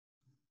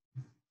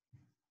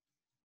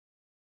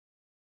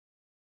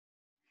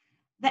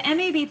The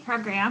MAB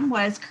program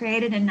was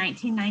created in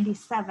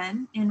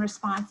 1997 in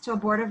response to a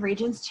Board of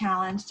Regents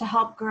challenge to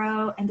help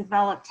grow and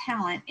develop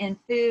talent in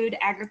food,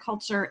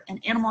 agriculture,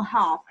 and animal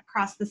health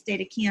across the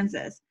state of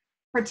Kansas,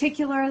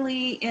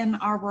 particularly in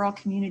our rural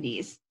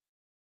communities.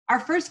 Our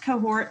first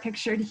cohort,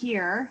 pictured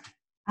here,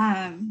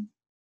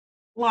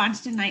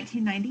 launched in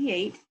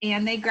 1998,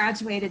 and they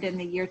graduated in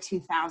the year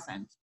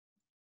 2000.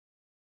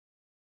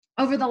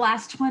 Over the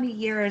last 20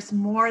 years,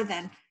 more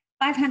than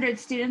 500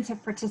 students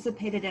have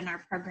participated in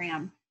our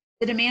program.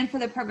 The demand for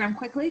the program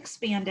quickly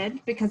expanded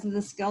because of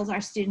the skills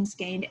our students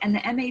gained, and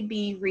the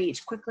MAB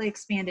reach quickly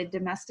expanded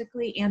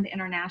domestically and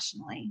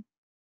internationally.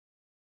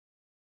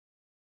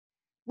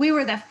 We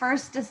were the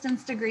first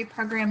distance degree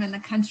program in the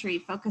country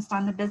focused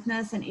on the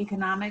business and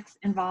economics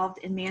involved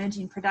in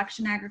managing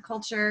production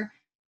agriculture,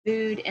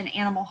 food, and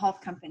animal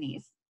health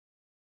companies.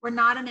 We're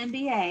not an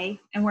MBA,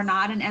 and we're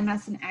not an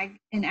MS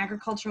in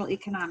agricultural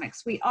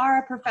economics. We are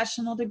a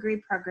professional degree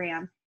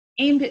program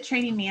aimed at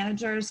training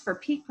managers for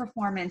peak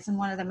performance in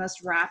one of the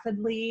most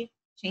rapidly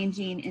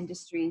changing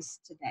industries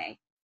today.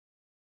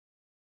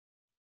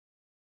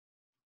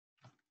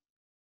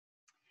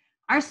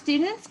 Our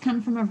students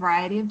come from a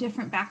variety of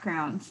different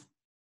backgrounds.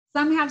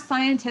 Some have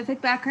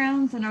scientific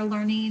backgrounds and are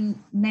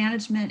learning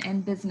management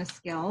and business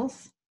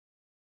skills.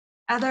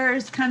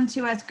 Others come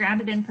to us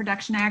grounded in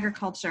production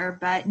agriculture,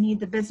 but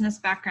need the business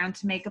background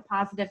to make a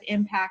positive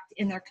impact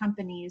in their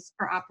companies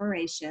or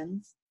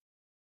operations.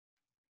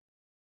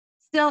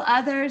 Still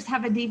others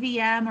have a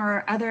DVM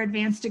or other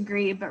advanced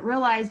degree, but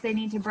realize they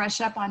need to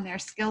brush up on their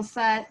skill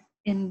set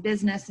in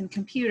business and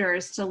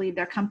computers to lead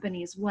their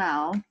companies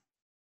well.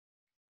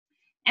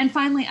 And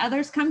finally,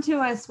 others come to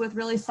us with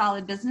really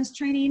solid business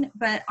training,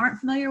 but aren't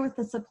familiar with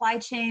the supply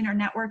chain or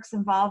networks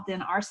involved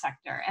in our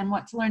sector and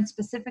want to learn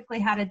specifically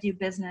how to do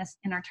business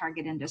in our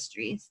target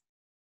industries.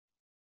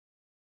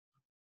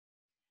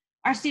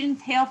 Our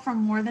students hail from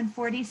more than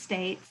 40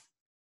 states.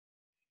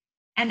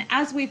 And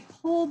as we've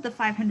polled the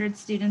 500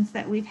 students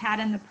that we've had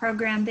in the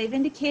program, they've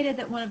indicated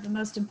that one of the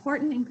most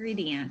important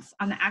ingredients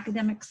on the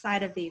academic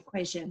side of the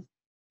equation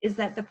is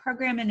that the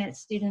program and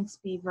its students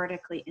be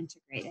vertically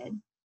integrated.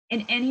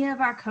 In any of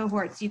our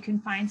cohorts, you can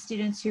find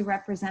students who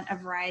represent a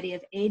variety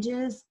of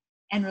ages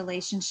and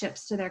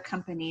relationships to their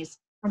companies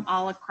from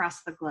all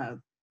across the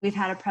globe. We've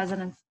had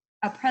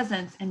a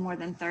presence in more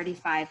than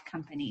 35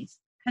 countries.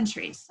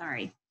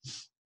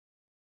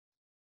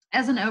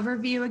 As an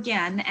overview,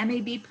 again, the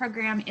MAB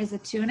program is a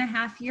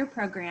 2.5-year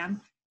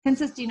program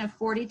consisting of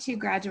 42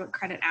 graduate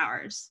credit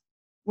hours.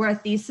 We're a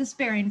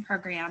thesis-bearing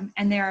program,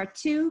 and there are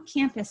 2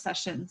 campus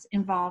sessions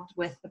involved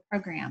with the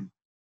program.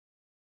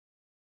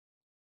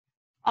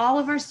 All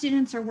of our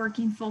students are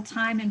working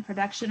full-time in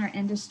production or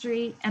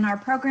industry, and our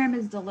program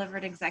is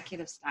delivered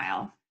executive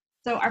style.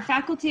 So our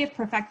faculty have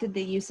perfected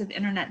the use of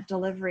internet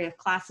delivery of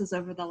classes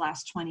over the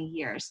last 20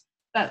 years,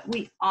 but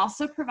we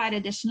also provide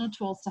additional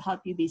tools to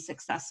help you be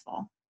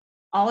successful.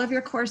 All of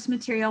your course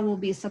material will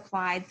be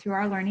supplied through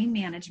our learning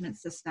management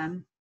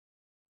system,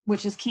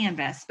 which is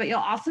Canvas, but you'll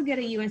also get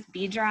a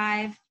USB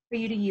drive for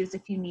you to use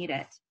if you need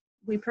it.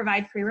 We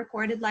provide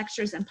pre-recorded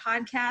lectures and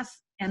podcasts,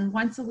 and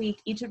once a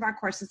week, each of our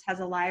courses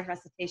has a live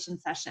recitation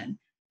session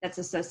that's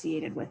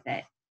associated with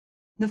it.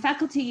 The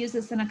faculty use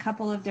this in a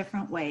couple of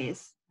different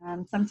ways,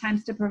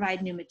 sometimes to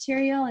provide new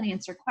material and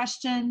answer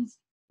questions,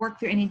 work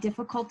through any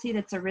difficulty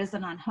that's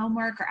arisen on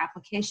homework or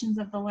applications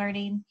of the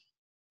learning.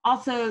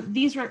 Also,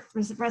 these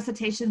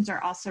recitations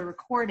are also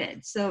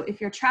recorded. So if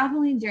you're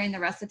traveling during the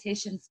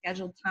recitation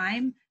scheduled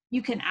time,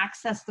 you can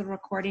access the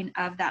recording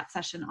of that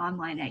session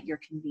online at your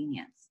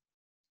convenience.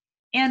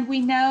 And we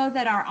know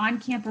that our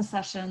on-campus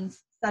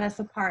sessions set us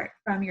apart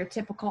from your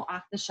typical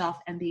off-the-shelf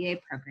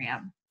MBA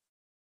program.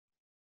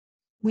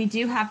 We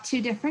do have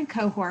 2 different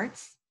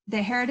cohorts.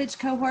 The Heritage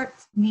cohort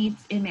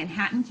meets in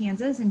Manhattan,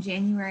 Kansas in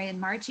January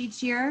and March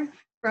each year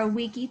for a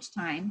week each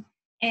time.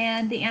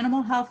 And the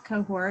Animal Health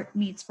cohort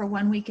meets for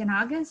 1 week in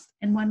August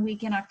and 1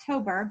 week in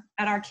October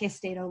at our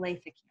K-State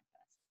Olathe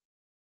campus.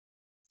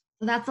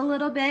 So that's a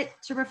little bit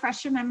to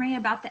refresh your memory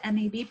about the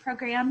MAB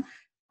program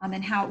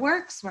and how it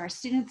works, where our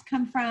students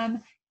come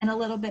from, and a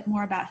little bit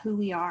more about who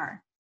we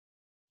are.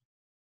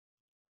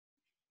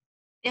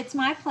 It's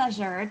my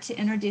pleasure to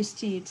introduce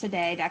to you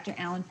today Dr.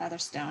 Alan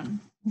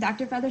Featherstone.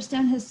 Dr.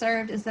 Featherstone has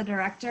served as the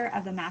director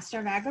of the Master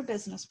of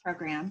Agribusiness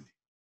program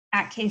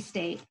at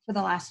K-State for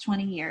the last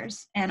 20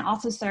 years, and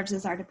also serves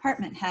as our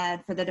department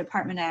head for the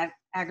Department of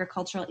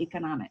Agricultural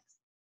Economics.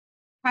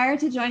 Prior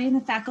to joining the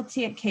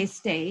faculty at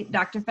K-State,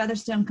 Dr.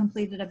 Featherstone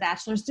completed a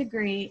bachelor's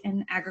degree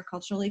in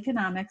agricultural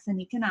economics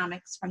and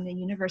economics from the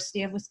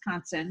University of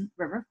Wisconsin,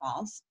 River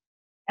Falls,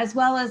 as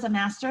well as a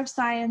Master of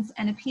Science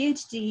and a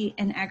PhD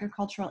in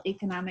agricultural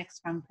economics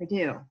from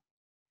Purdue.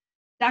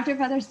 Dr.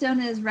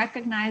 Featherstone is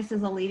recognized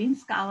as a leading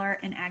scholar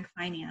in ag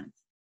finance.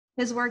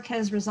 His work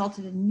has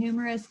resulted in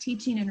numerous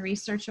teaching and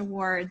research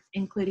awards,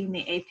 including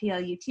the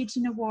APLU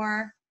Teaching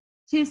Award,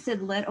 2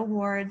 Sid Lit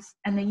Awards,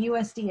 and the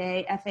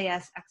USDA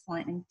FAS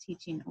Excellent in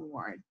Teaching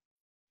Award.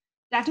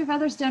 Dr.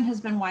 Featherstone has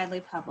been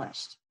widely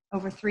published,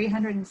 over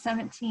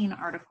 317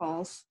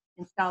 articles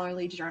in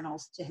scholarly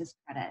journals to his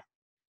credit.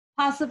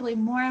 Possibly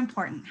more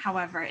important,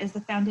 however, is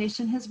the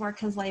foundation his work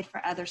has laid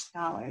for other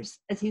scholars,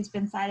 as he's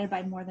been cited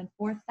by more than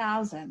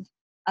 4,000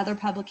 other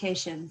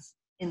publications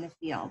in the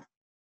field.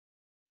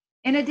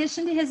 In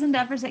addition to his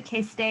endeavors at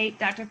K-State,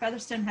 Dr.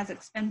 Featherstone has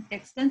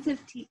extensive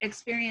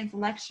experience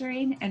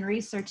lecturing and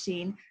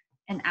researching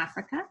in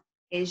Africa,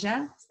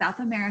 Asia, South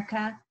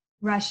America,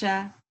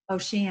 Russia,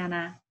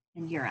 Oceania,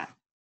 and Europe.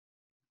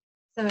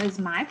 So it is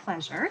my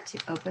pleasure to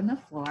open the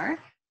floor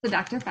to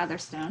Dr.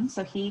 Featherstone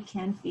so he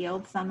can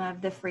field some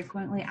of the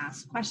frequently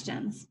asked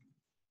questions.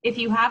 If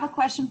you have a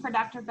question for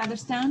Dr.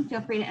 Featherstone,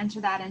 feel free to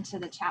enter that into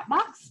the chat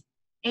box.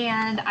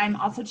 And I'm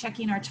also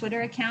checking our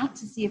Twitter account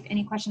to see if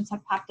any questions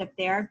have popped up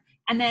there.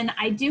 And then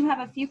I do have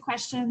a few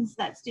questions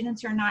that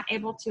students who are not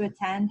able to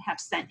attend have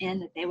sent in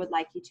that they would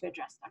like you to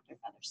address, Dr.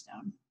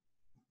 Featherstone.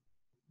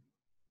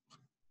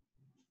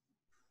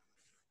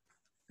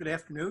 Good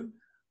afternoon.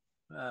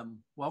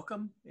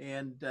 Welcome.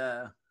 And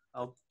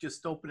I'll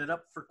just open it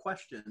up for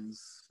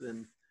questions,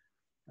 and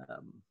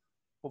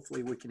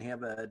hopefully we can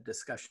have a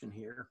discussion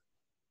here.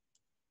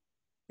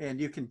 And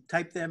you can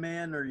type them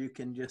in, or you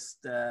can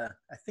just,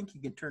 I think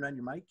you can turn on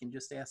your mic and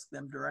just ask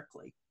them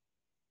directly.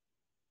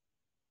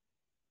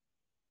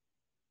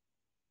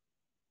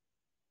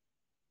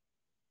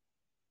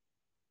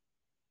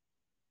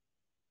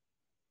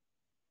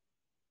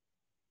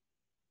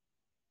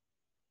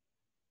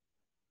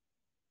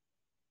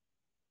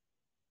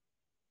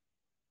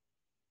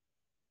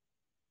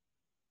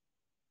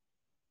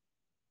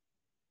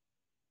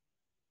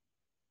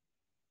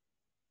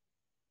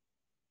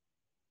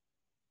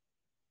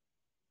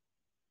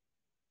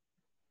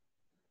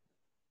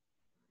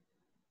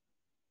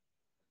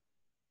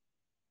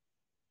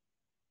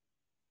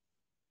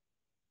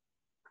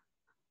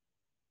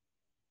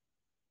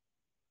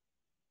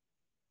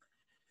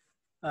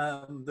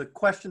 The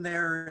question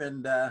there,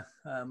 and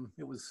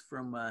it was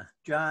from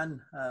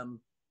John.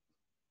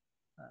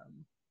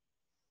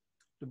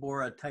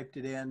 Deborah typed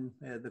it in.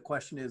 The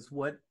question is,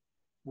 what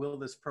will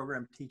this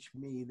program teach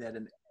me that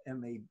an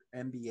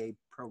MBA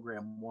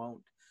program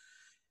won't?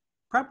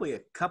 Probably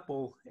a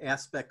couple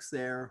aspects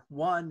there.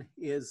 One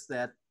is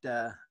that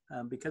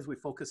because we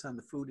focus on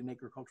the food and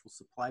agricultural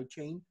supply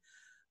chain,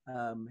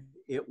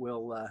 it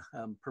will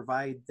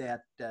provide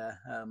that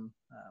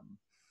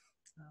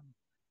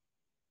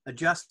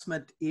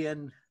adjustment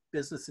in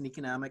business and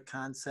economic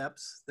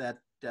concepts that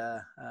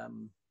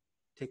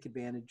take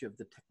advantage of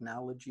the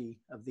technology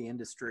of the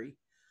industry.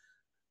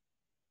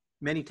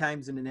 Many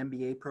times in an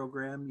MBA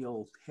program,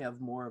 you'll have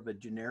more of a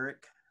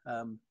generic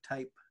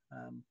type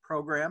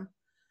program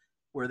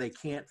where they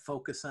can't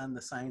focus on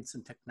the science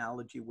and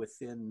technology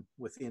within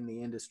the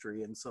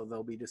industry. And so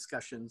there'll be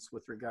discussions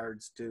with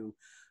regards to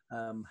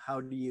how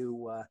do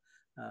you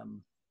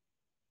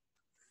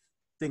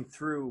think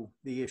through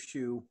the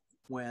issue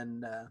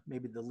when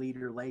maybe the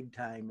leader lag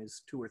time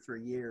is 2 or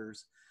 3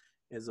 years,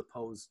 as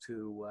opposed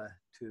to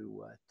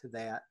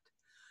that.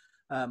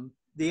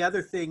 The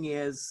other thing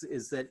is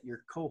that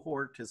your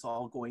cohort is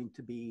all going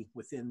to be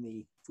within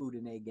the food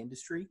and ag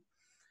industry.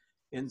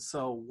 And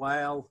so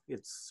while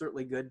it's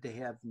certainly good to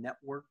have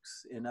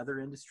networks in other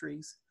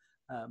industries,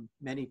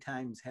 many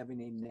times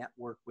having a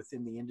network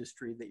within the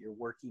industry that you're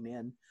working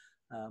in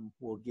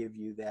will give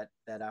you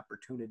that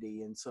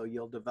opportunity. And so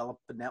you'll develop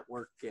a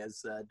network,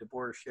 as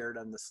Deborah shared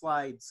on the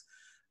slides,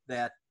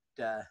 that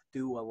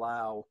do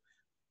allow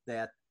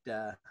that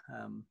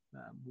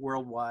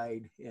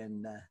worldwide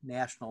and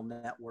national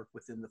network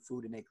within the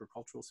food and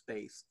agricultural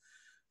space.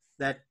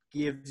 That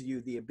gives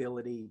you the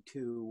ability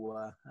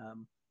to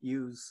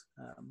use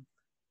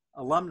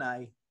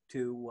alumni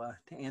to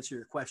answer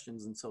your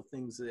questions. And so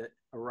things that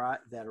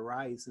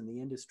arise in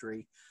the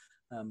industry,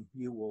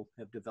 you will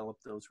have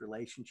developed those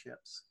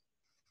relationships.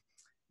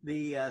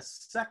 The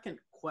second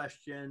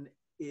question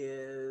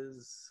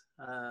is,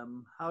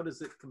 how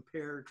does it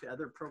compare to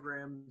other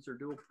programs or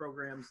dual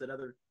programs at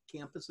other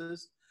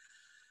campuses?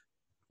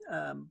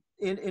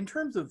 In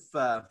terms of,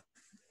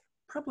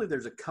 probably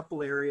there's a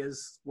couple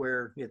areas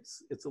where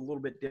it's a little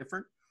bit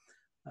different.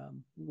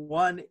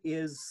 One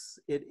is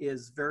it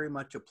is very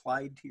much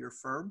applied to your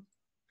firm.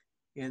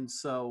 And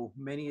so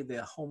many of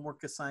the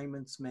homework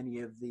assignments, many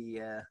of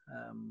the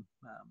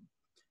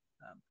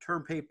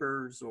term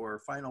papers or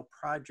final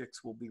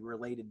projects will be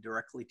related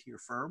directly to your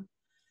firm.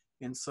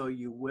 And so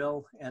you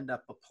will end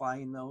up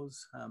applying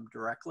those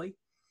directly.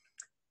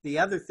 The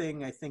other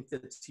thing I think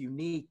that's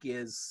unique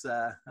is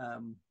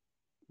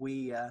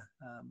we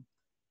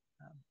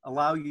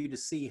allow you to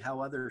see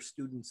how other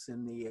students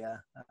in the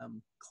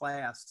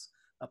class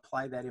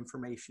apply that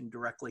information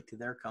directly to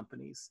their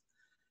companies.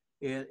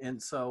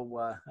 And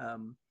so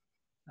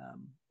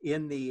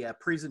in the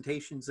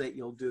presentations that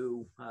you'll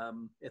do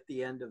at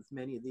the end of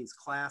many of these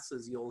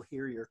classes, you'll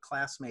hear your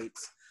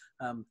classmates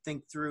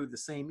think through the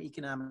same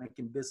economic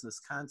and business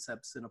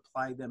concepts and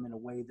apply them in a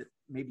way that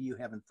maybe you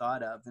haven't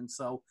thought of. And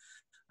so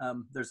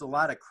there's a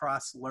lot of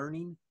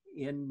cross-learning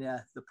in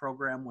the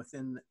program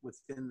within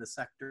the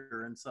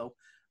sector. And so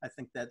I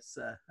think that's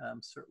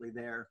certainly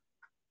there.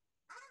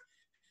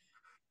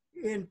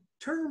 In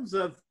terms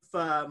of,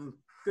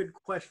 good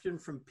question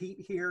from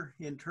Pete here,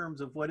 in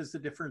terms of what is the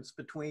difference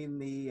between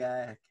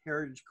the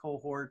heritage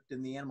cohort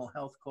and the animal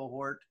health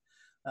cohort?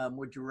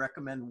 Would you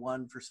recommend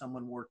one for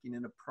someone working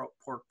in a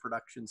pork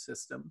production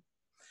system?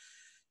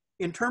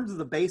 In terms of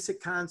the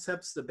basic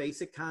concepts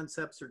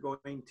are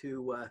going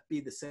to be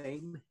the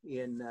same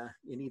in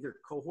either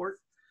cohort.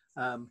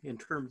 In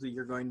terms of,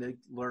 you're going to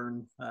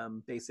learn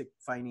basic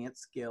finance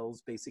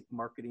skills, basic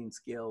marketing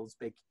skills,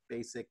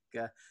 basic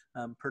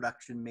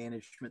production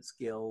management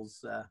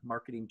skills,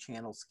 marketing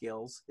channel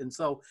skills. And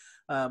so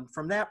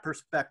from that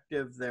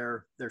perspective,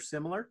 they're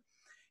similar.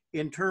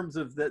 In terms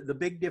of the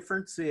big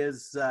difference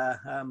is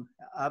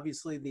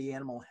obviously the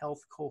animal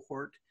health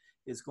cohort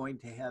is going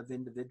to have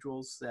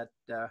individuals that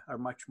are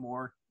much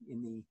more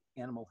in the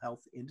animal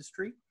health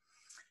industry.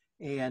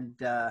 And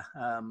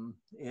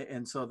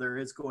so there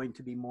is going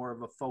to be more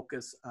of a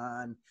focus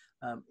on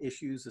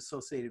issues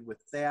associated with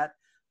that.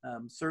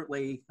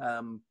 Certainly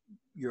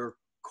your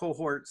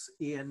cohorts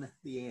in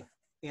the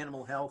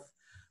animal health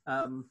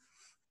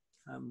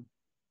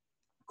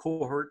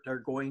cohort are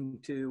going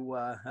to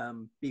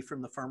be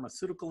from the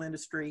pharmaceutical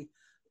industry.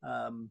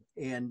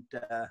 And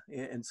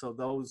so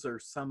those are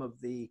some of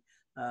the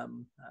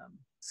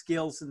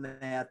skills in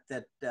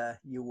that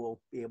you will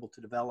be able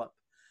to develop.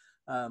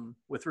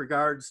 With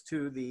regards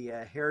to the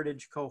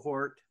heritage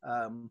cohort,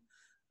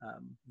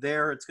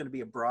 there it's going to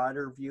be a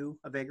broader view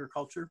of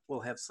agriculture.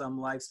 We'll have some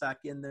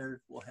livestock in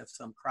there, we'll have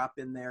some crop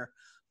in there,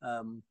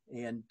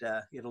 and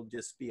it'll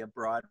just be a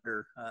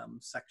broader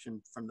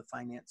section from the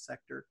finance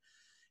sector.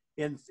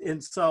 And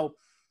so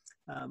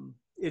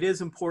it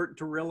is important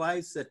to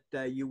realize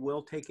that you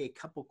will take a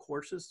couple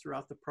courses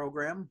throughout the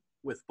program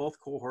with both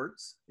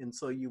cohorts, and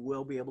so you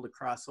will be able to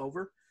cross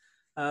over.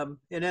 And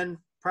then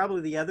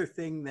probably the other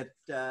thing that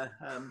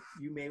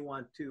you may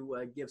want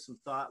to give some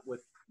thought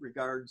with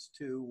regards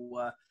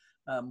to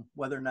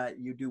whether or not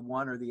you do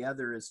one or the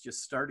other is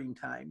just starting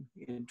time.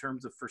 In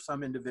terms of, for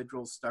some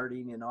individuals,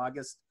 starting in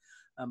August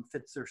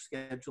fits their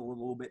schedule a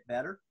little bit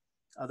better.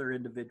 Other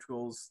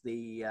individuals,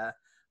 the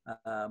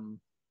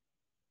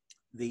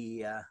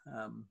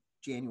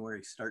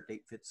January start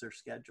date fits their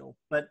schedule.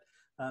 But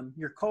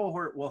your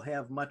cohort will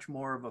have much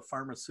more of a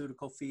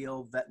pharmaceutical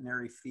feel,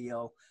 veterinary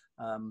feel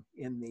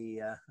in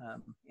the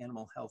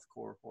animal health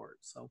cohort.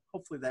 So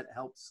hopefully that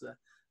helps,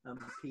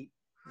 Pete,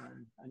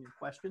 on your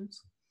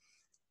questions.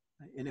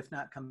 And if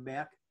not, come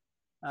back.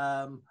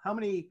 How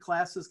many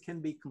classes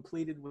can be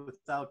completed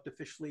without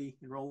officially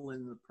enrolling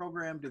in the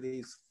program? Do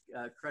these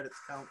credits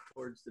count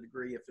towards the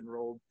degree if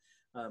enrolled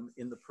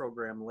in the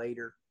program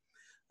later?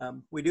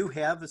 We do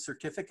have a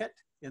certificate,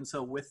 and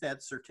so with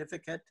that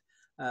certificate,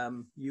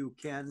 you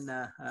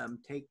can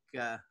take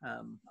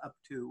up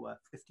to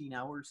 15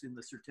 hours in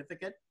the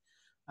certificate.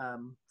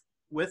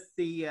 With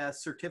the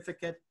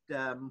certificate,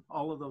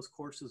 all of those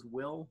courses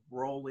will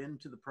roll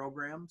into the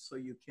program, so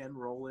you can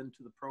roll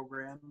into the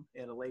program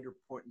at a later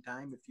point in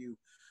time if you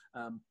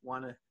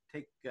want to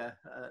take the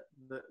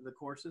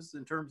courses.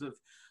 In terms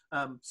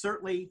of,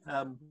 certainly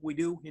we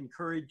do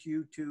encourage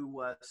you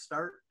to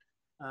start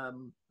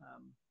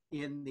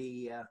in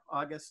the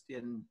August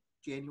and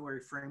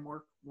January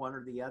framework, one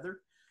or the other.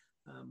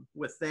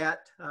 With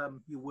that,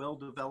 you will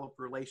develop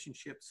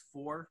relationships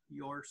for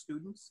your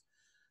students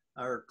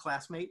or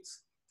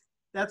classmates.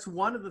 That's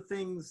one of the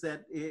things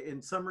that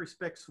in some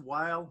respects,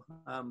 while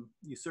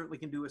you certainly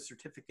can do a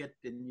certificate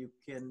and you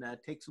can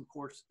take some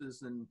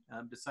courses and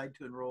decide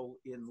to enroll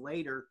in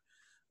later,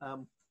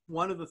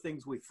 one of the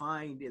things we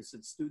find is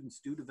that students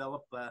do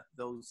develop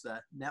those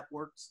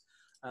networks.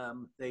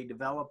 They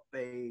develop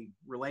a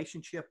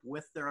relationship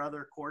with their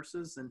other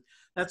courses, and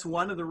that's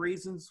one of the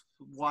reasons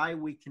why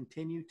we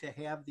continue to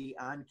have the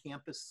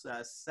on-campus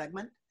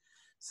segment,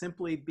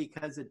 simply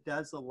because it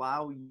does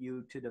allow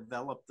you to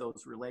develop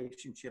those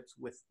relationships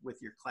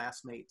with your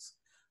classmates.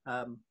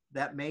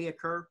 That may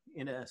occur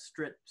in a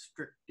strict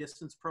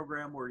distance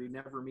program where you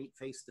never meet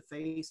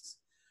face-to-face.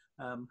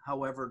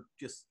 However,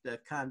 just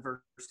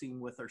conversing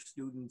with our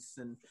students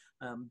and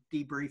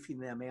debriefing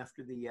them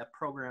after the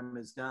program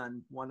is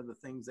done, one of the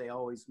things they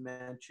always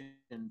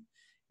mention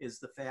is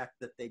the fact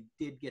that they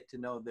did get to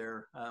know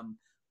their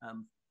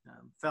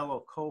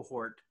fellow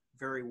cohort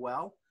very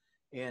well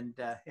and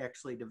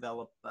actually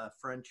develop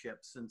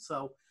friendships. And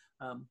so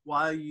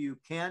while you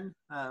can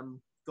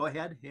go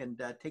ahead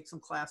and take some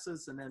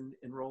classes and then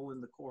enroll in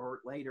the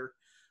cohort later,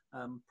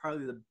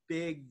 probably the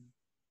big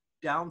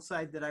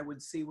downside that I would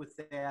see with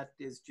that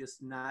is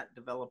just not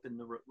developing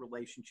the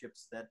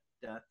relationships that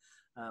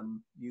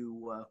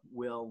you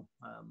will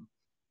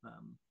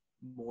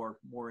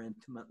more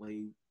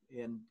intimately.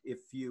 And if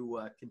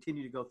you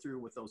continue to go through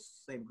with those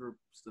same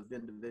groups of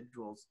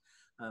individuals,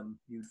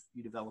 you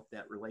develop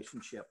that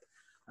relationship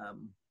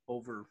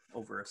over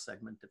a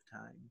segment of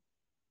time.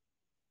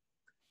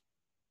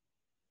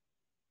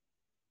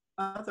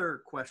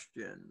 Other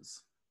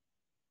questions?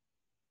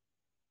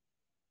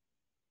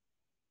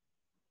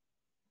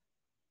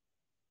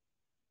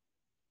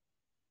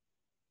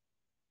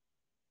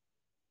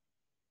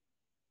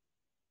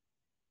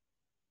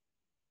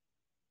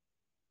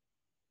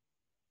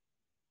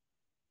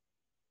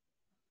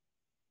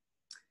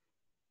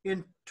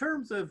 In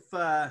terms of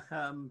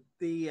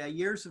the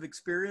years of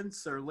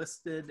experience are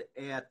listed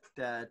at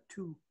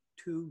two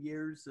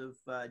years of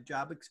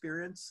job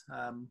experience.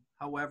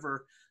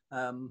 However,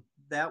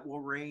 that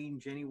will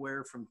range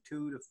anywhere from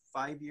 2 to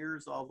 5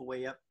 years all the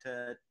way up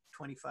to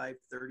 25,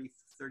 30,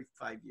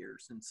 35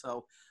 years. And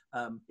so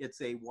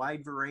it's a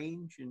wide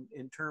range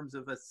in terms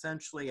of,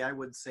 essentially, I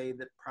would say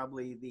that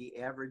probably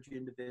the average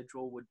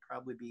individual would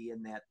probably be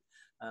in that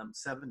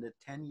 7 to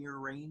 10 year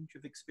range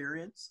of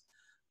experience.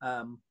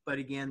 But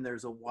again,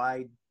 there's a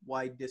wide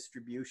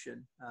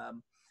distribution.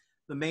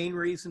 The main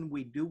reason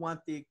we do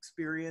want the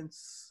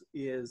experience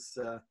is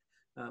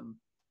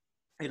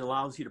it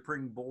allows you to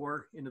bring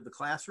more into the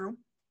classroom,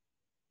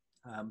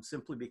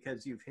 simply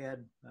because you've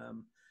had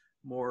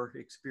more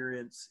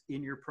experience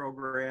in your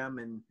program,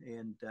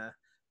 and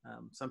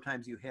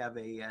sometimes you have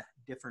a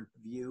different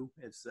view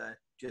as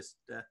just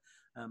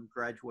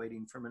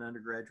graduating from an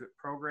undergraduate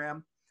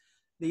program.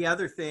 The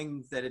other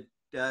thing that it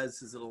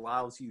does is it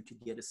allows you to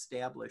get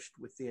established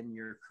within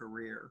your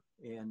career.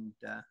 And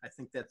I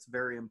think that's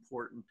very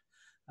important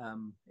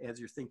as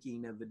you're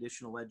thinking of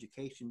additional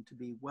education, to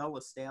be well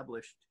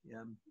established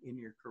in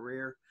your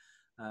career.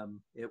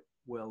 It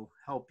will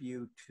help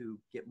you to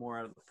get more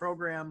out of the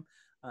program,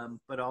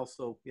 but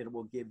also it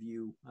will give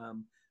you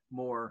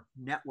more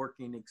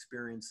networking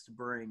experience to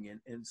bring in.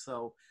 And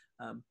so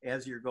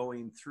as you're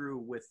going through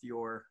with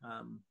your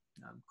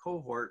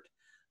cohort,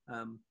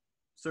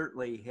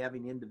 certainly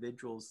having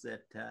individuals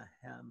that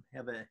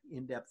have an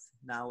in-depth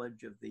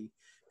knowledge of the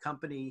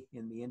company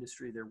and the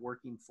industry they're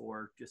working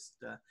for just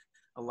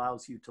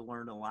allows you to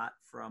learn a lot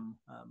from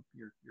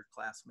your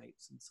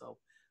classmates. And so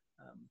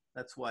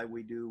that's why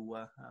we do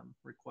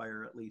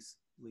require at least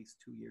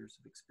 2 years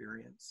of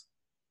experience.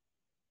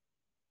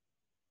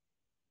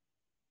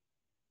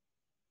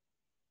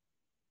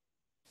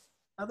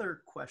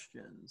 Other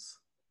questions?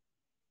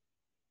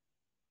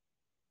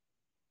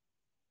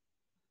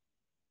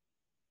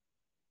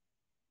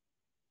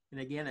 And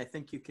again, I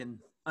think you can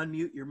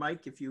unmute your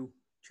mic if you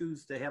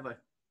choose to have a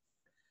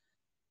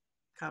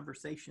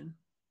conversation.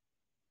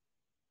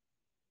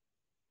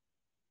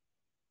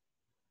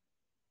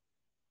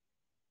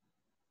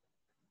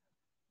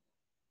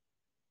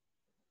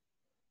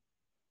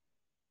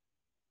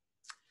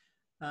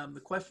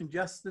 The question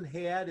Justin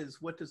had is,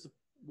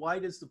 why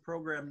does the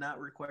program not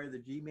require the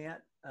GMAT?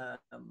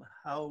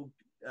 How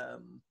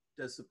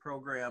does the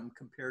program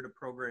compare to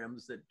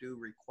programs that do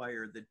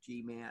require the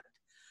GMAT?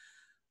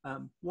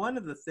 One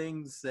of the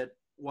things that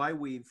why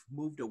we've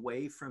moved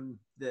away from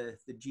the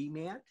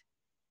GMAT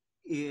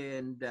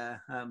and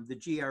the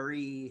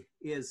GRE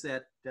is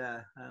that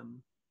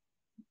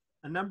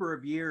a number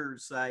of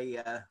years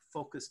I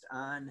focused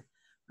on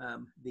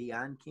the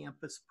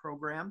on-campus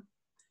program.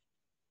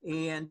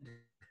 And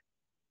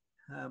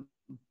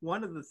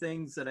one of the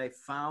things that I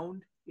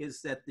found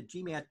is that the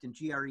GMAT and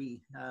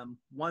GRE,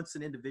 once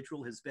an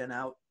individual has been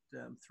out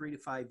 3 to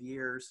 5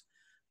 years,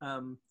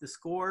 the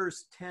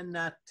scores tend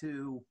not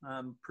to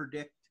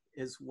predict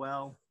as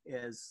well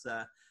as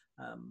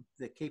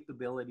the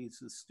capabilities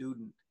of the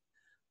student.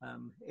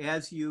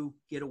 As you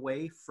get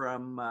away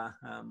from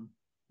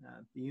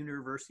the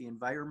university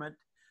environment,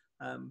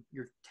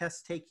 your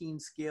test taking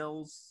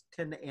skills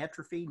tend to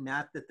atrophy.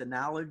 Not that the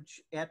knowledge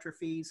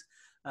atrophies,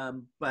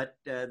 but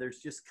there's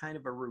just kind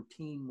of a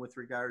routine with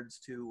regards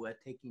to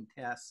taking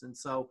tests. And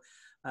so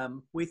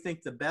we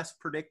think the best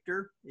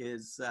predictor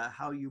is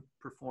how you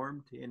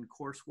performed in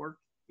coursework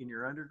in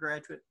your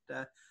undergraduate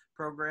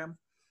program,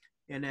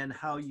 and then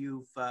how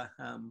you've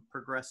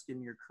progressed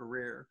in your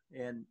career.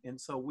 And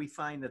so we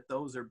find that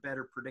those are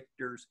better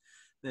predictors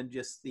than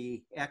just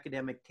the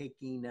academic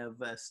taking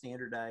of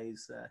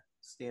standardized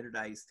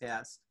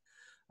tests.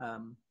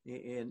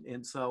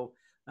 And so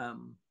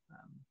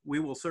we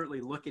will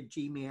certainly look at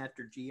GMAT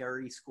or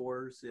GRE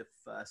scores if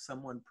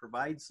someone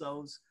provides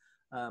those.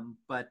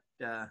 But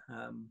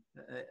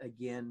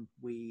again,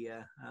 we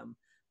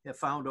have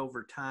found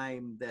over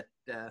time that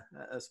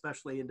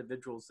especially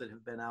individuals that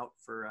have been out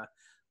for a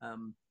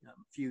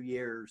few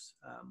years,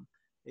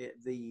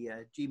 the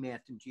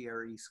GMAT and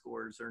GRE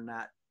scores are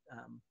not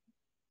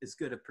as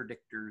good of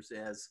predictors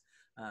as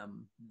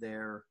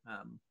their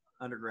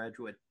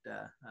undergraduate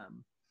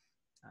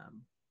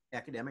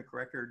academic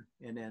record,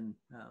 and then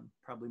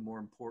probably more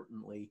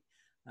importantly,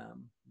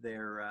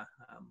 their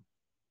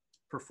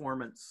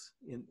performance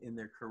in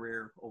their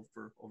career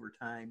over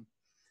time.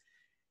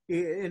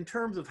 In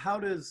terms of how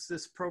does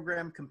this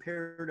program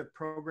compare to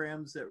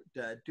programs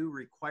that do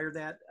require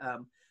that,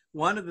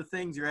 one of the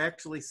things you're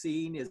actually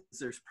seeing is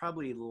there's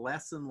probably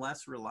less and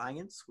less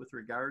reliance with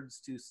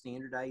regards to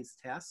standardized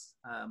tests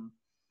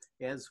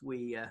as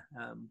we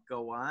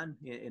go on,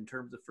 in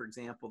terms of, for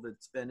example,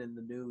 that's been in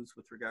the news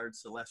with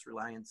regards to less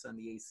reliance on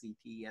the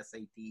ACT,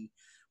 SAT,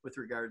 with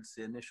regards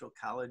to initial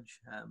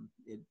college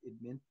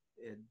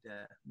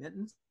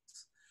admittance.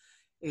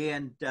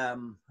 And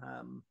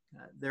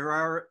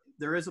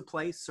there is a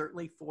place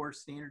certainly for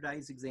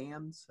standardized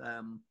exams,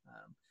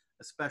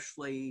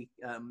 especially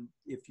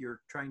if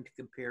you're trying to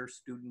compare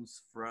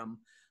students from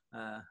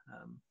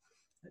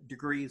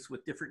degrees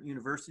with different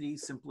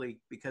universities simply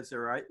because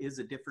there is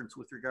a difference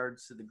with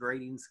regards to the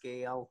grading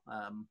scale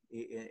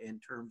in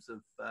terms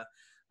of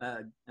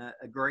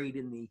a grade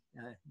in the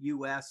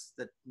US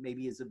that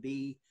maybe is a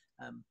B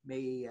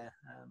may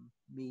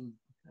mean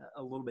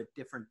a little bit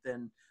different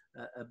than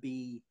a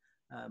B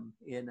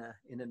in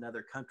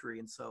another country.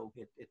 And so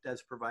it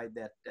does provide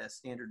that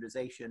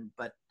standardization.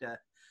 But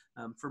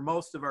for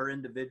most of our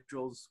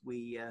individuals,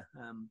 we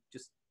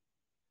just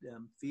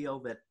feel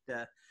that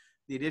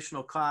the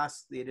additional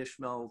cost, the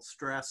additional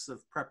stress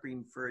of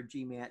prepping for a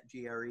GMAT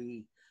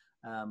GRE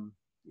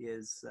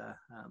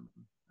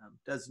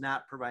does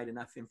not provide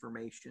enough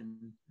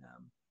information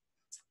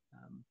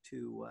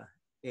to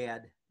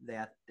add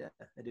that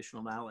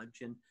additional knowledge.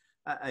 And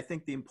I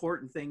think the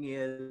important thing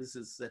is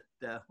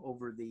that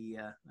over the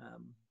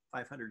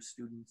 500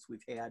 students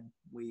we've had,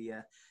 we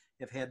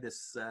have had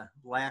this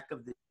lack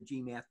of the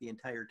GMAT the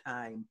entire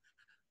time.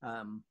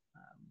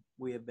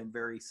 We have been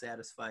very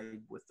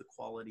satisfied with the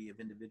quality of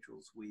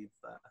individuals we've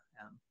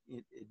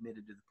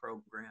admitted to the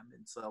program.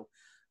 And so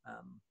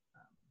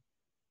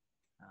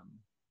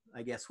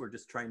I guess we're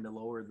just trying to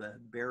lower the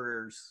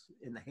barriers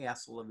in the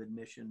hassle of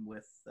admission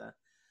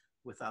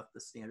without the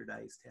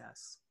standardized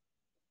tests.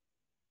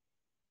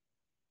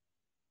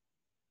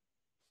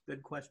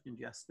 Good question,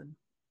 Justin.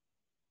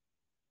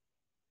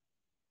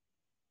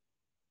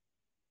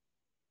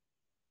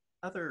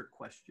 Other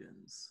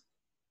questions?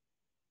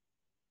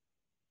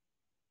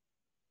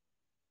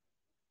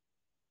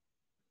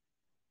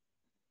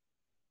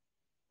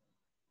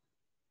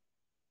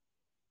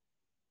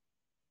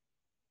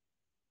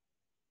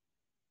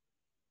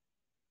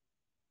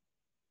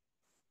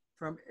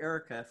 From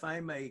Erica, if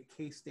I'm a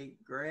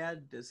K-State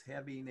grad, does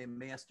having a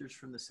master's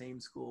from the same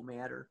school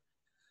matter?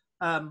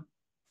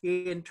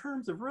 In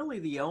terms of really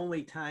the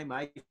only time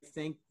I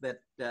think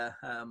that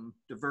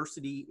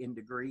diversity in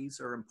degrees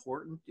are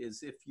important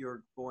is if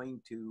you're going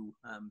to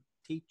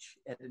teach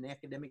at an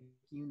academic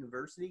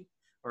university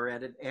or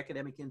at an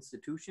academic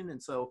institution.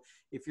 And so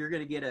if you're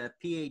going to get a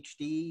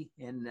PhD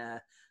and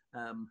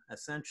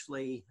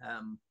essentially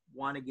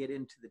want to get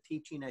into the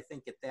teaching, I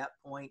think at that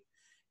point,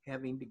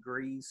 having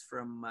degrees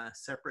from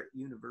separate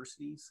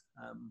universities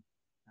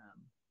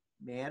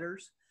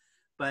matters.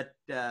 But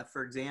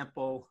for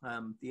example,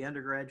 the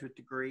undergraduate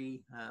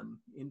degree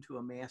into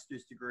a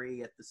master's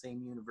degree at the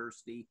same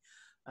university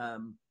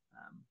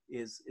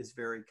is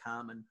very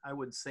common. I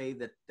would say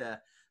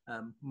that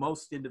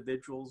most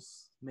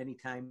individuals many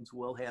times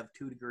will have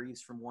 2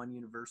 degrees from one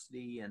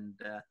university, and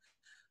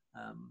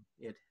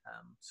it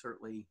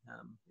certainly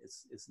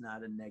is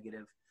not a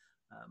negative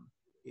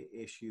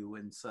issue.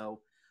 And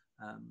so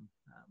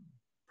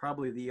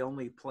probably the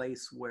only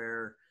place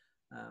where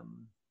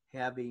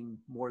having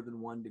more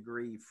than 1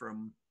 degree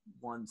from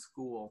one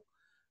school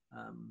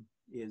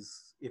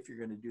is if you're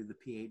going to do the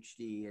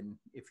PhD and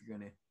if you're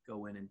going to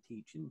go in and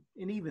teach.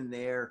 And even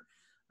there,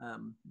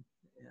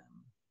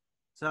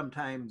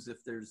 sometimes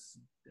if there's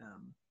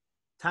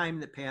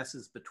time that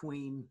passes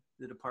between,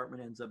 the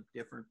department ends up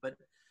different. But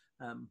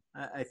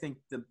I think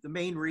the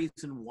main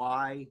reason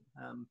why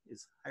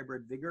is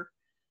hybrid vigor.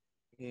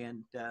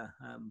 And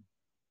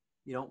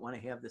you don't want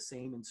to have the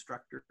same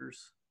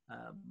instructors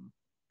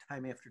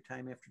time after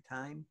time after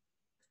time.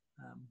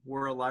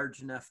 We're a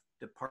large enough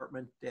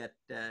department at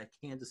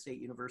Kansas State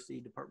University,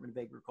 Department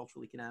of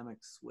Agricultural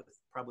Economics, with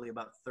probably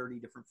about 30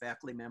 different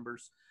faculty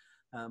members.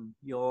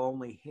 You'll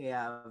only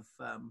have,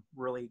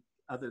 really,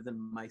 other than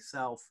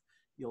myself,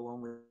 you'll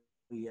only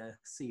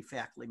see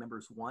faculty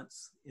members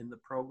once in the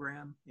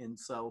program. And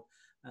so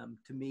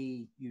to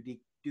me, you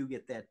do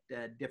get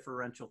that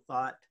differential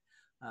thought.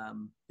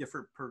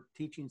 Different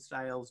teaching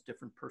styles,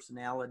 different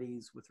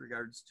personalities with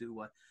regards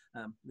to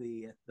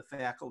the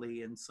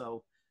faculty. And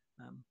so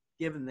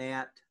given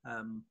that,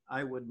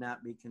 I would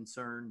not be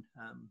concerned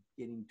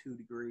getting 2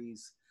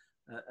 degrees,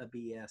 a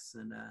BS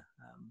and a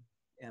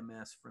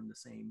MS from the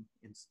same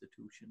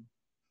institution.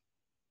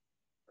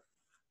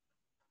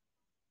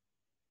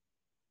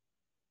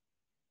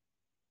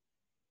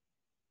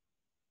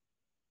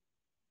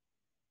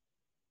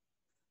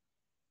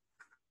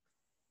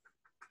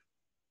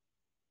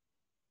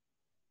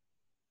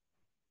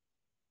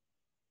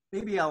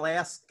 Maybe I'll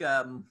ask,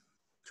 turn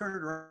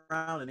it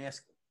around and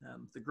ask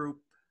the group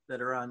that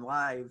are on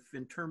live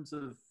in terms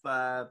of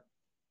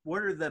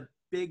what are the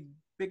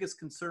biggest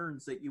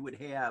concerns that you would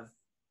have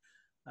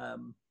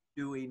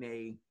doing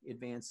a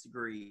advanced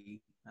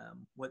degree?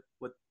 What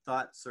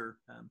thoughts or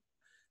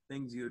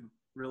things you'd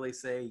really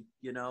say,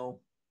 you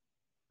know,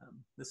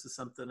 this is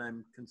something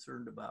I'm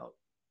concerned about?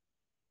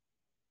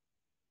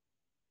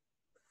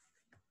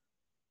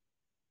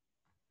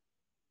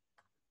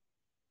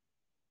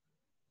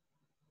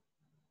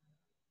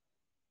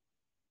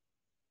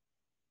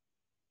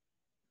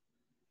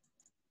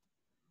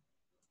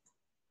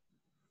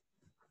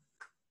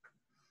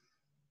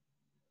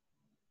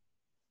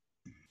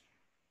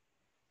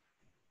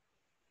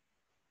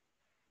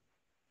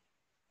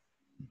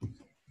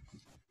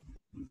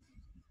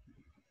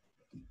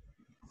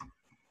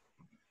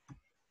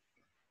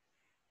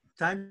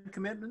 Time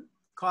commitment,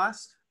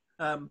 cost.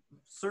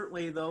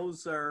 Certainly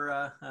those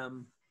are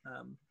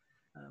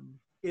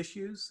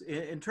issues.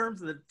 In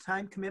terms of the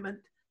time commitment,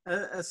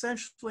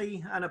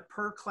 essentially on a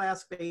per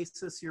class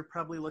basis, you're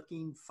probably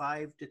looking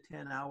 5 to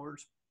 10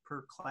 hours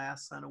per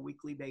class on a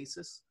weekly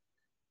basis.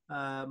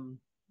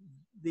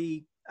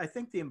 I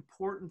think the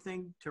important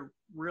thing to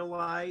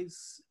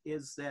realize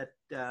is that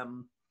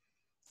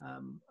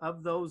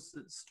of those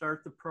that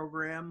start the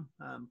program,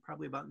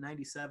 probably about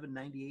 97,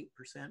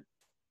 98%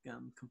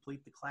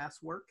 complete the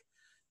classwork.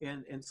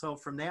 And so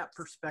from that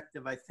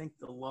perspective, I think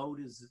the load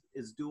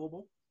is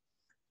doable.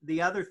 The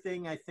other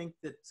thing I think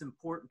that's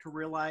important to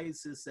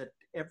realize is that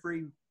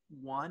every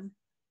one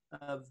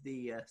of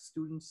the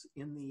students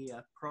in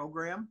the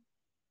program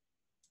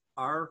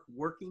are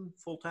working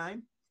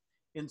full-time.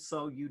 And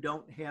so you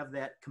don't have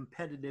that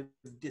competitive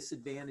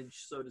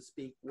disadvantage, so to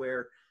speak,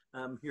 where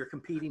you're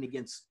competing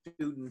against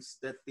students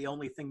that the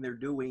only thing they're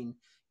doing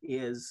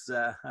is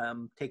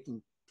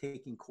taking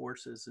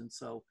courses. And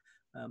so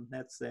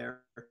that's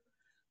there.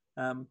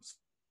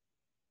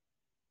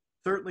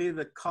 Certainly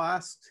the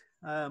cost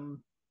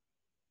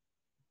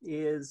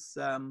is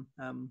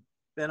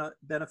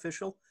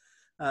beneficial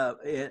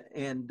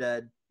and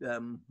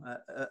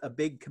a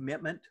big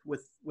commitment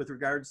with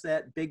regards to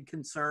that, big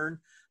concern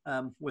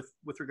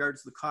with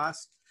regards to the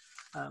cost.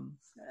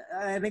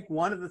 I think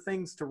one of the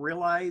things to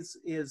realize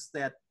is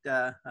that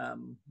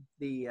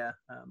the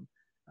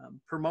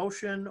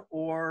promotion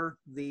or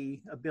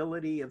the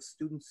ability of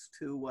students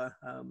to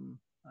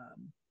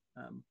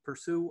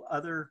pursue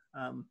other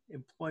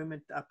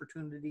employment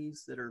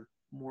opportunities that are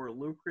more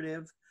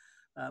lucrative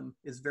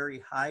is very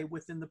high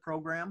within the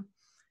program.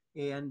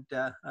 And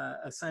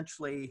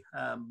essentially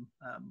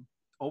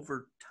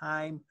over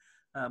time,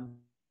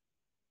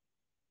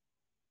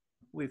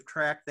 we've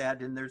tracked that,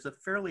 and there's a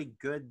fairly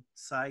good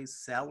size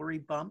salary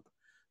bump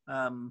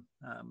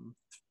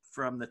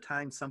from the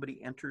time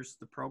somebody enters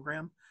the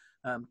program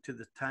to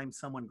the time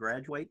someone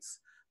graduates.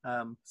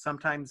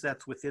 Sometimes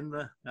that's within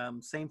the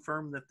same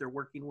firm that they're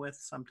working with.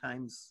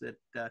 Sometimes it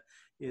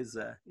is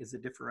a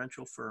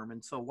differential firm.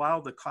 And so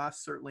while the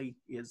cost certainly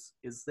is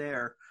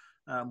there,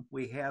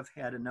 we have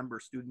had a number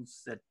of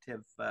students that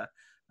have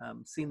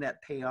seen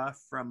that pay off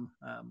from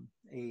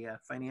a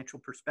financial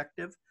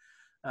perspective.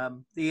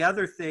 The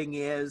other thing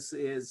is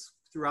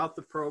throughout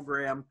the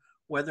program,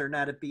 whether or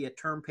not it be a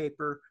term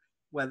paper,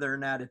 whether or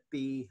not it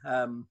be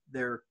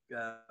their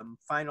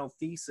final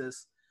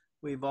thesis,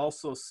 we've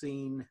also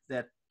seen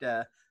that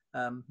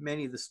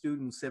many of the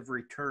students have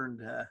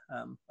returned a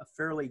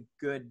fairly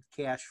good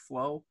cash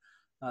flow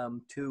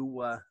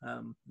to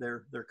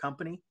their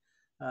company.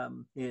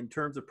 In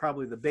terms of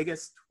probably the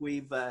biggest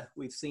we've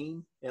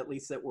seen, at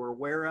least that we're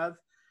aware of,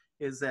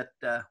 is that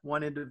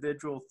one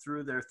individual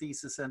through their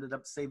thesis ended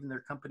up saving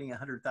their company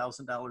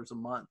 $100,000 a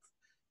month.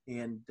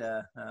 And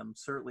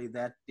certainly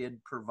that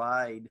did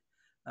provide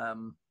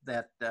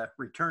that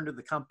return to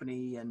the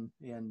company, and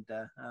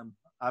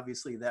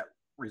obviously that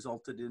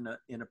resulted in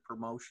a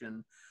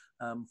promotion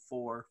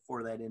for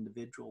that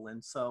individual.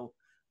 And so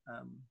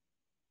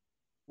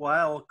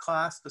while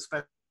cost,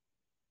 especially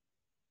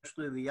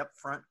the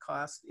upfront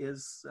cost,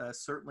 is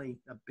certainly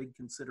a big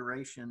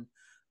consideration,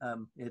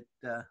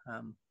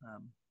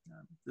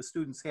 the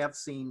students have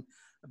seen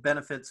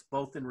benefits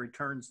both in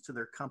returns to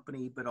their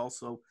company, but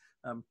also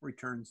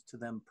returns to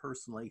them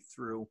personally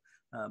through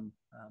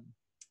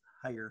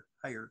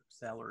higher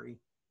salary.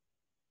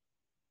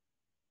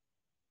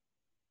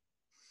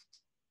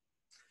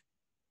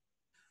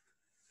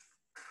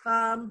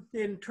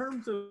 In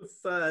terms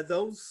of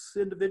those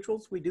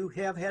individuals, we do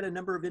have had a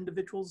number of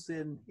individuals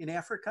in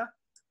Africa.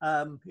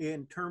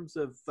 In terms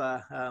of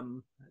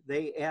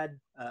they add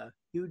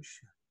huge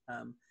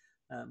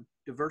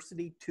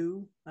diversity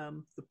to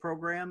the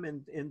program,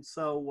 and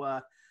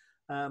so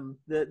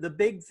the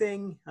big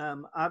thing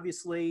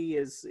obviously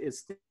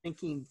is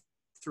thinking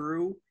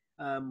through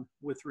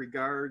with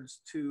regards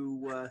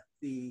to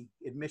the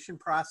admission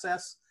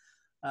process.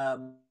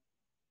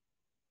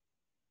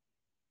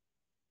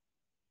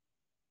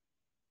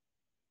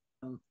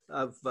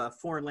 Of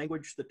foreign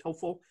language, the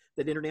TOEFL,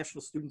 that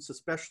international students,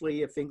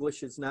 especially if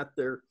English is not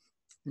their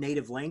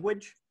native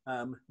language,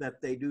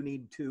 that they do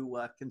need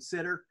to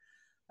consider.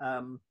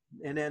 And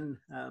then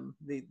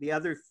the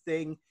other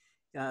thing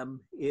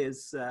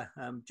is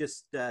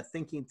just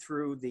thinking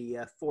through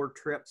the 4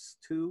 trips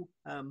to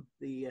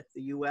the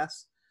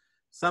US.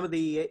 Some of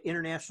the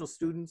international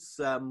students,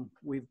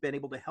 we've been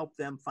able to help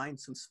them find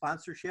some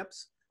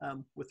sponsorships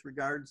with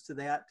regards to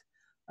that.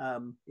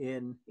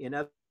 In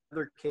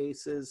other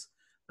cases,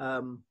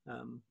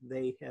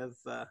 they have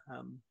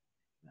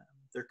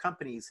their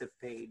companies have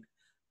paid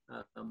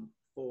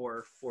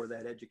for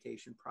that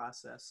education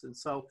process. And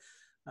so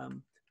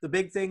the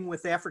big thing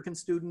with African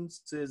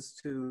students is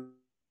to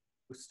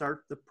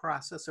start the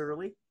process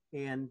early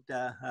and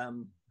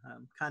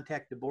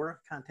contact Deborah,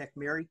 contact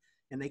Mary,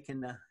 and they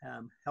can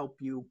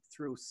help you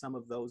through some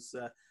of those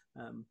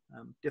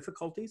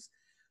difficulties.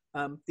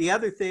 The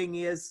other thing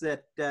is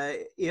that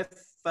if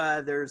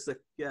there's a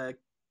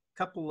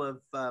couple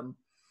of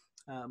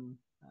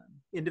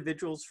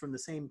individuals from the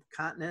same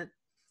continent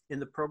in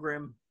the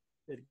program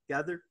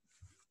together.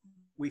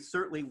 We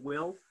certainly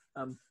will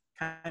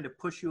kind of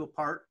push you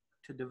apart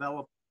to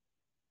develop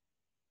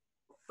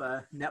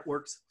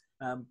networks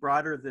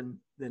broader than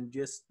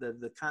just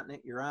the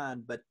continent you're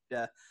on, but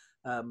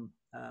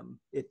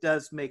it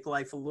does make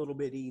life a little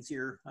bit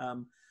easier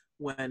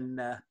when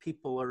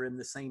people are in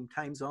the same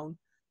time zone.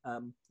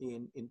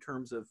 In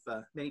terms of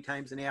many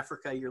times in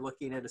Africa, you're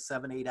looking at a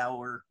 7, 8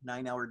 hour,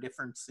 9 hour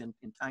difference in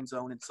time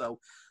zone. And so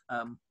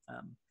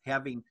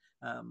having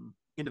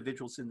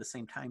individuals in the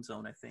same time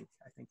zone, I think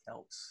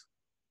helps.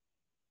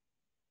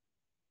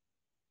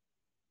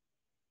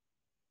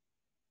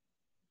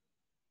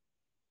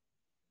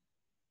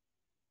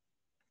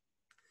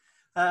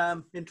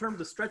 In terms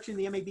of stretching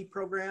the MAB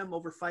program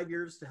over 5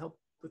 years to help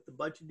with the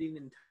budgeting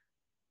and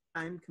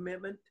time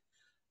commitment,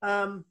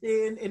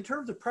 in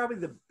terms of probably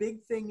the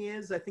big thing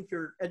is, I think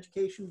your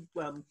education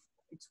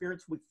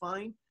experience will be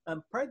fine.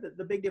 Probably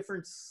the big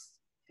difference,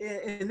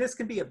 and this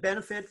can be a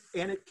benefit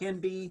and it can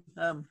be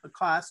a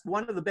cost.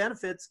 One of the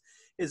benefits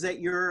is that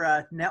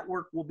your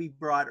network will be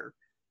broader.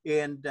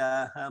 And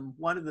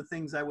one of the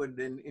things I would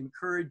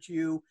encourage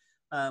you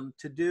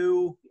to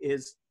do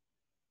is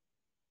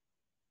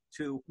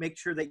to make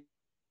sure that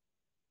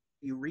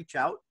you reach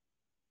out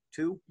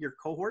to your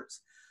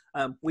cohorts.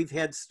 We've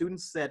had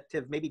students that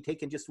have maybe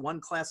taken just one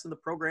class in the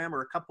program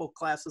or a couple of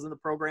classes in the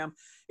program,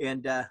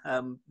 and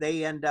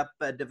they end up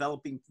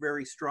developing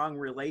very strong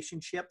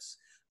relationships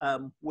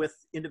with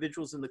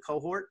individuals in the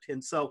cohort.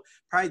 And so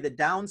probably the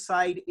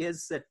downside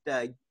is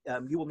that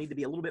you will need to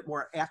be a little bit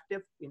more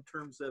active in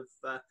terms of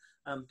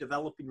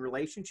developing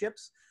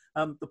relationships.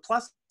 The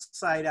plus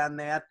side on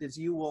that is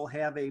you will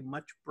have a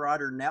much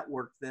broader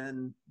network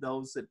than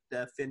those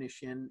that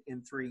finish in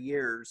 3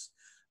 years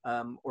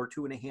or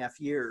 2.5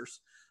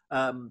 years.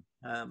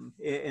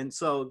 And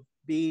so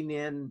being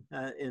in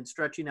and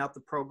stretching out the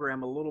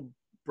program a little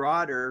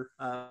broader,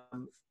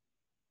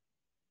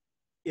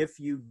 if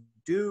you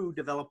do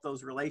develop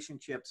those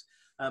relationships,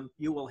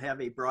 you will have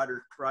a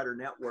broader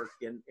network.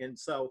 And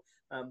so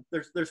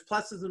there's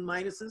pluses and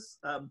minuses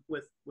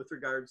with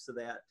regards to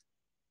that.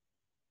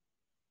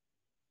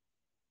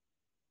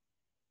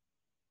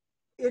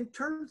 In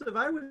terms of,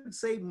 I would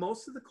say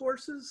most of the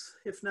courses,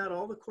 if not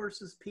all the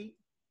courses, Pete,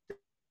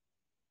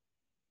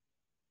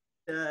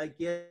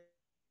 get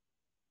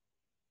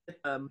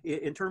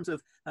in terms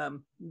of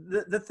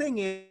the thing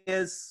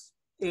is,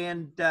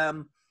 and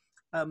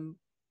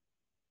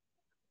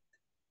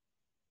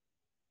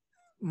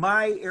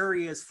my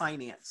area is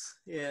finance,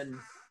 and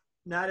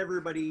not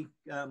everybody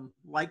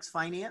likes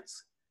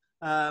finance,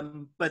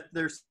 but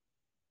there's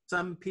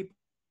some people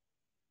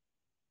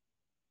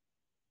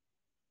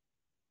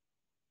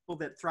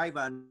that thrive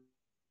on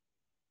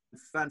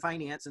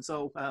finance. And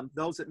so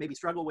those that maybe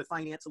struggle with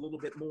finance a little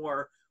bit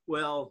more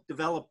will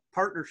develop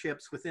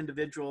partnerships with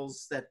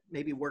individuals that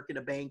maybe work in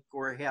a bank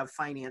or have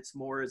finance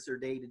more as their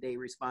day-to-day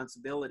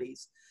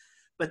responsibilities.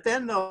 But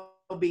then there'll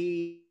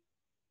be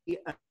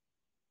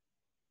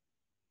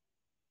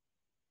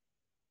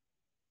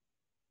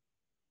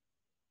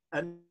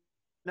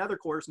another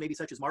course, maybe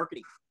such as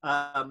marketing.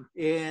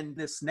 And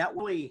this net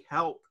will really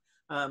help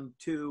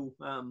to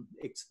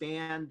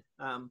expand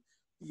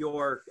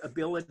your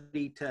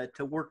ability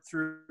to work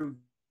through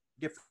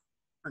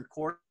different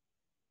courses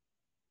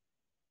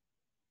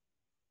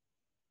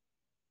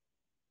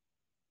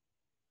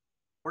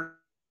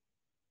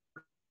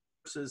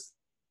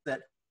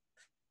that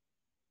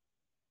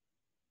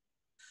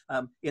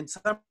in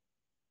some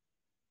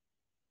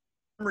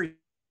respects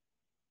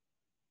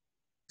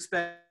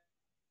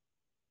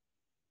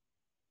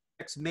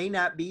may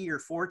not be your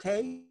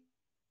forte.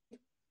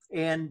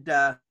 And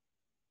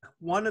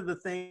one of the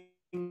things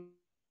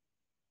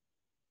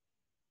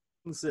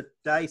that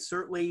I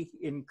certainly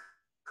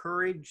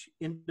encourage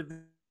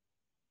individuals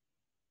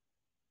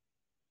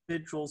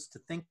to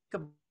think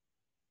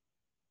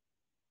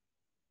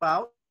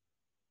about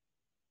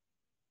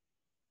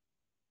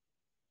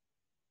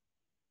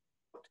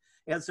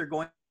as they're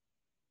going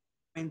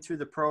through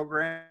the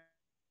program,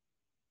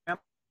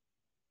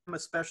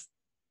 especially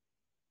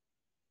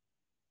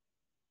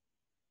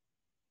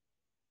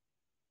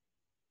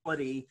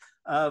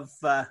of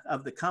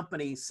the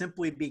company,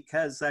 simply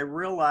because I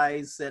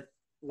realize that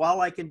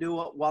while I can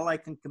do it, while I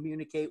can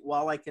communicate,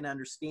 while I can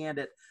understand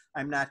it,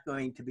 I'm not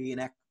going to be an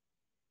expert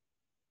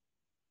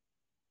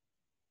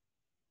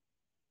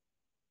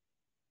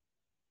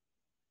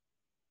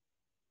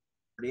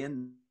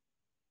in